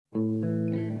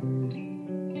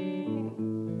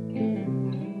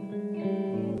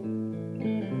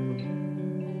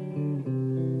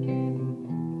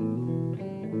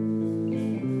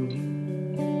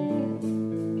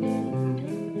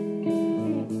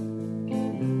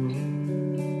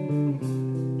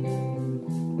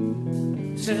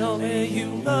Tell me you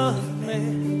love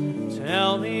me,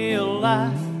 tell me a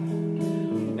lie.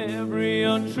 Every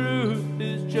untruth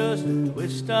is just a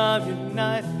twist of your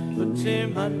knife. But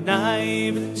in my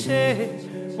naivete,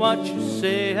 what you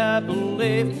say I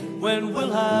believe. When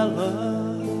will I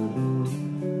love?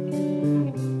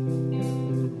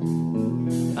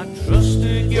 I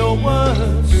trusted your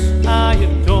words, I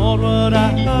adored what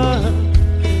I heard.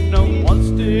 Not once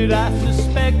did I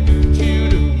suspect that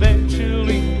you'd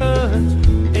eventually hurt.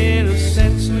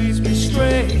 Innocence leads me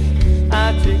straight,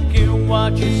 I take in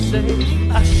what you say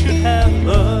I should have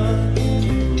learned.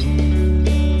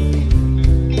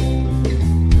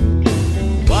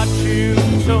 What you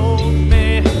told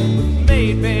me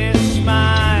made me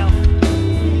smile,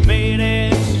 made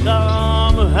it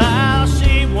somehow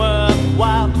seem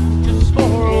worthwhile, just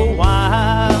for a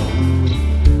while,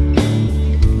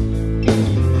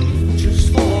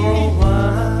 just for a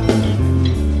while.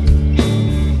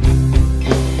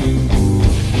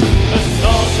 A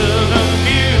source of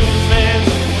amusement,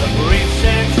 a brief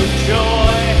sense of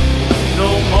joy, no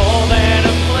more than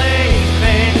a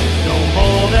plaything, no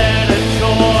more than a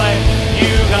toy.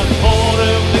 You got hold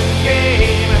of the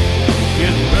game, you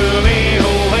threw me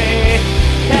away,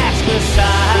 cast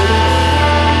aside.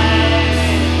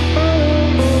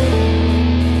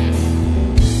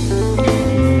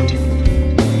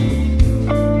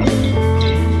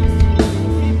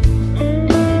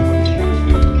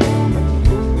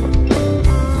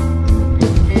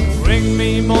 Bring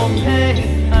me more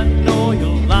pain, I know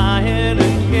you're lying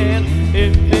again.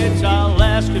 If it's our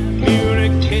last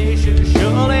communication,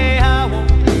 surely I won't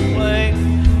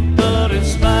complain. But in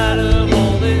spite of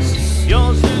all this,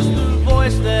 yours is the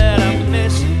voice that I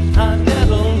miss, I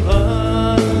never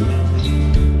learned.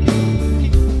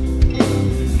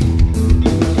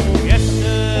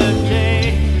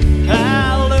 Yesterday I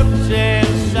looked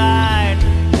inside,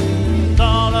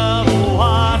 thought of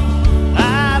what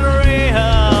I'd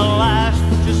realized,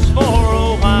 just for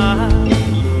a while,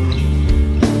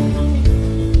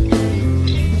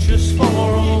 just for a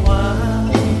while.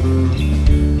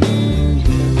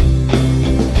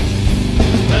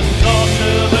 A source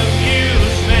of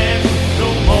amusement, no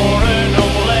more and no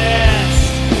less.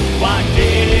 Why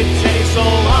did it take so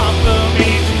long for me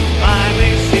to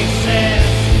finally see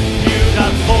sense? You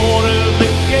got hold of the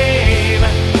game,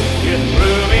 you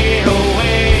threw me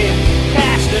away,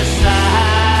 cast aside.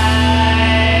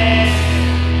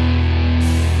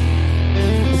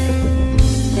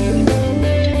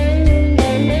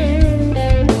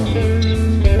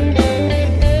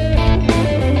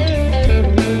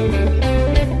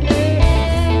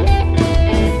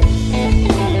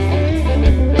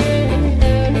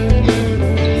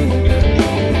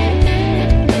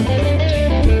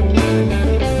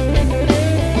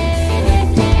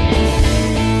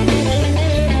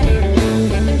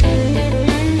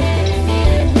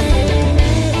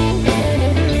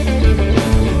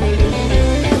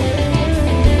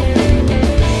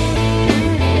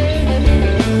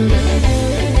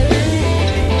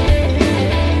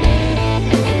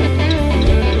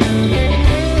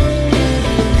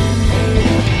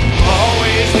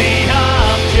 Always the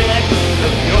object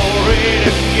of your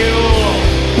ridicule.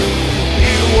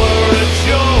 You were a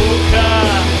joker,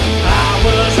 I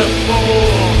was a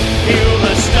fool. You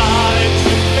were starting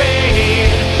to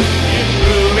fade, you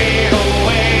threw me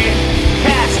away,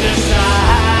 cast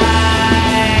aside.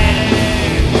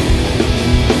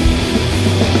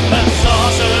 A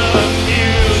source of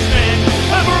amusement,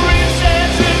 a brief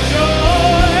sense of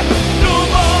joy, no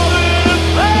more than a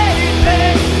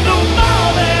plaything, no more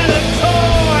than a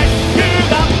toy. You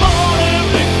got bored of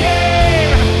the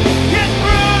game, you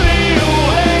threw me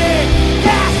away,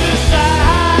 cast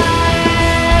aside.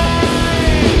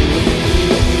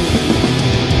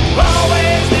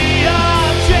 Always the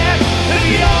object of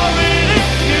your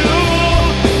ridicule.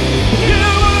 You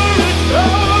were a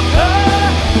joker,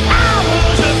 I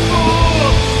was a fool.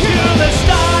 You were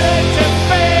starting to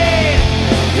fade,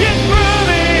 you threw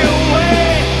me away,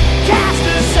 cast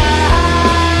aside.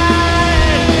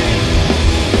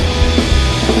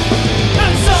 A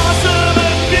source of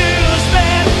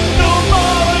amusement, no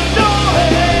more and no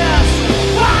less.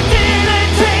 Why did it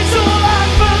take so long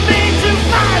for me to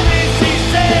finally see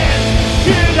sense?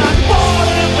 You got bored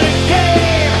of the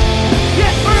game, you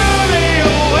threw me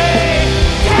away,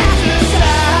 cast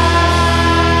aside.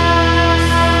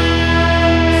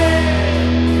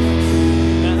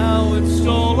 Now it's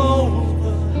all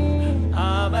over,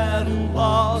 I'm at a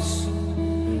loss.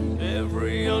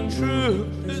 Every untruth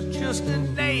is just a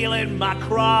nail in my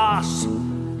cross.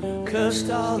 Cursed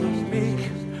all of me,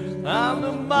 I'm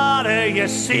the martyr you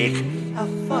seek. I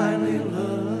finally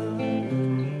learned.